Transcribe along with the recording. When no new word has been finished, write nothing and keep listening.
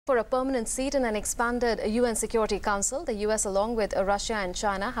for a permanent seat in an expanded UN Security Council. The US, along with Russia and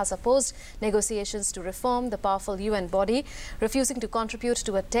China, has opposed negotiations to reform the powerful UN body, refusing to contribute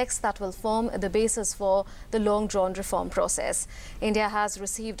to a text that will form the basis for the long-drawn reform process. India has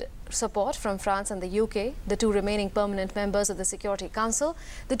received support from France and the UK, the two remaining permanent members of the Security Council.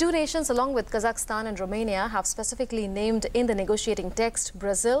 The two nations, along with Kazakhstan and Romania, have specifically named in the negotiating text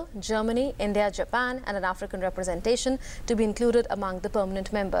Brazil, Germany, India, Japan and an African representation to be included among the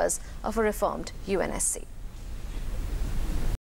permanent members of a reformed UNSC.